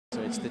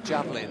It's the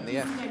javelin, the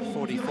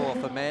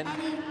F44 for men.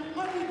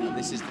 And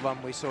this is the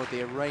one we saw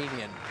the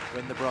Iranian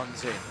win the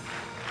bronze in,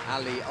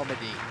 Ali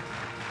Omidi.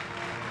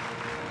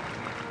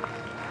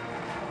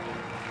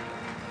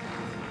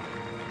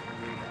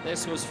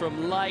 This was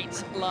from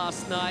light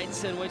last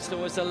night, in which there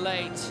was a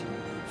late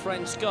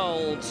French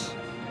gold.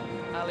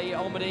 Ali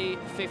Omidi,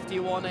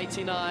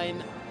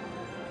 51.89,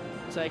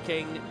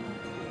 taking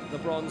the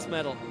bronze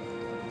medal.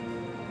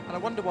 And I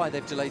wonder why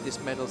they've delayed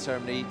this medal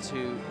ceremony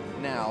to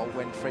now,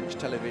 when French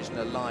television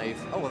are live.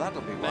 Oh, well, that'll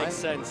be why. Makes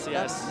sense,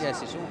 yes.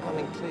 Yes, it's all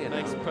coming clear now.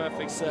 Makes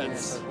perfect sense.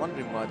 Yes, I was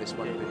wondering why this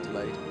one had been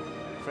delayed.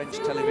 French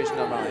television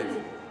are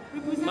live.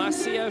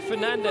 Marcio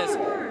Fernandes.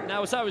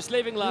 Now, as I was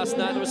leaving last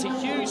night, there was a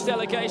huge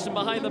delegation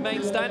behind the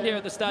main stand here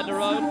at the Stade de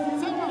Rome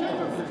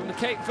from the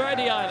Cape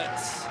Verde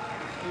Islands.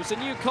 It was a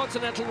new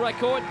continental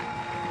record,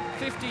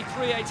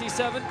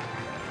 53.87,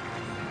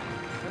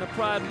 and a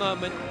proud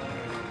moment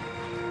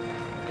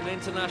in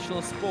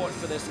international sport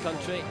for this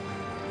country.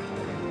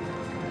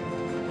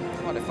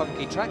 Quite a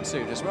funky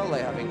tracksuit as well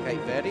they have in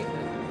Cape Verde.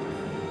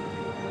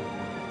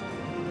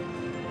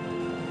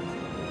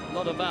 A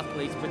lot of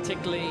athletes,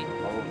 particularly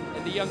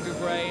in the younger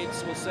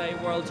grades, will say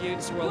World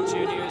Youths, World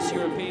Juniors,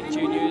 European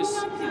Juniors,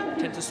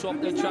 tend to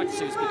swap their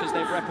tracksuits because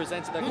they've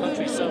represented their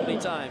country so many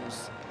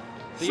times.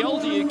 The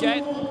older you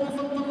get,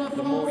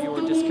 the more you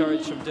are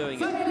discouraged from doing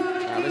it.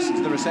 Now listen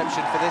to the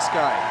reception for this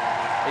guy.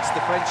 It's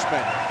the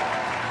Frenchman,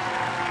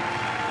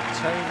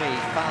 Tony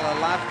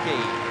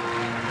Falelavaki.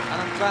 And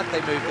I'm glad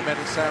they moved the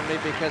medal ceremony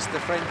because the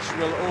French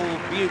will all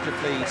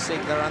beautifully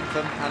sing their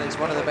anthem, and it's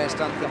one of the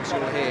best anthems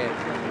you'll hear.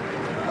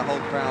 The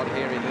whole crowd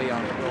here in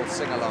Lyon will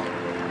sing along.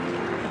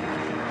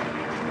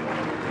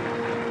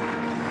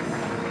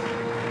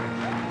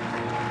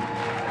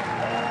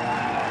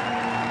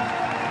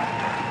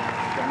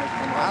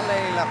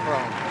 Allez la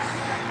France.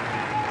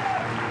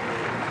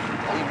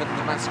 Even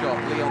the mascot,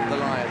 Lyon the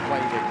Lion,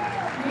 waving.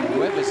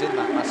 Whoever's in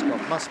that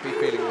mascot must be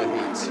feeling the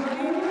heat.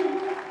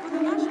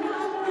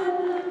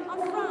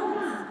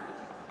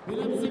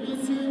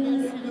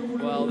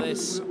 Well,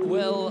 this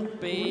will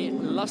be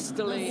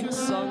lustily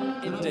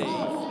sung indeed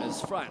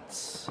as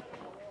France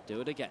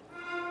do it again.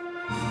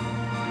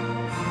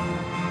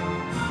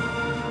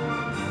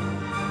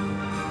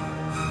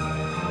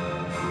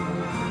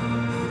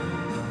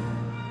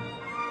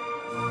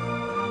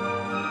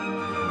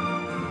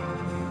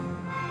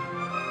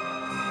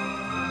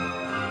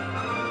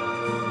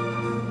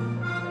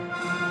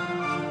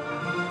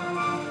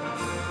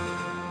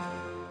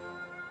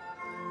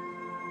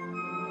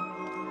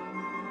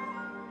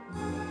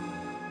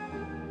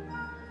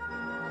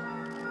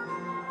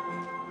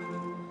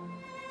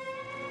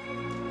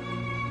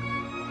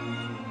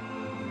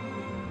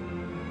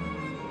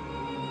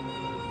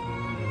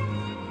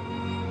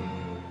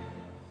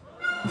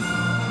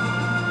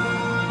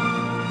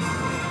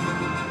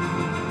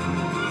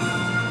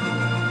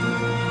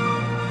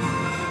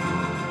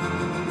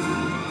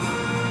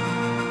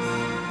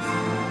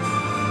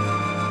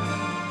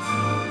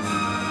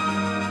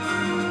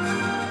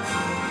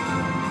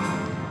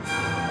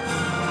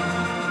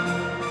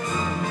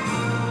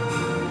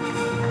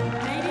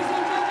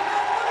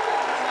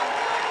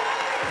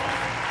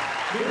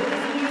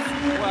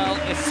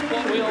 It's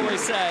what we always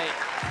say.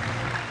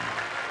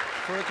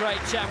 For a great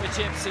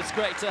championships, it's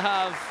great to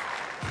have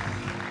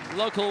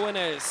local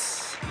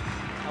winners.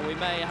 And we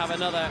may have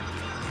another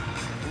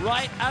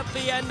right at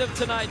the end of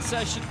tonight's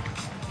session.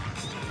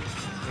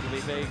 It'll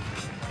be big.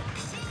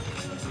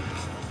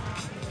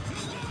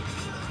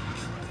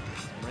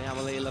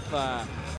 Marie-Amélie Lefebvre.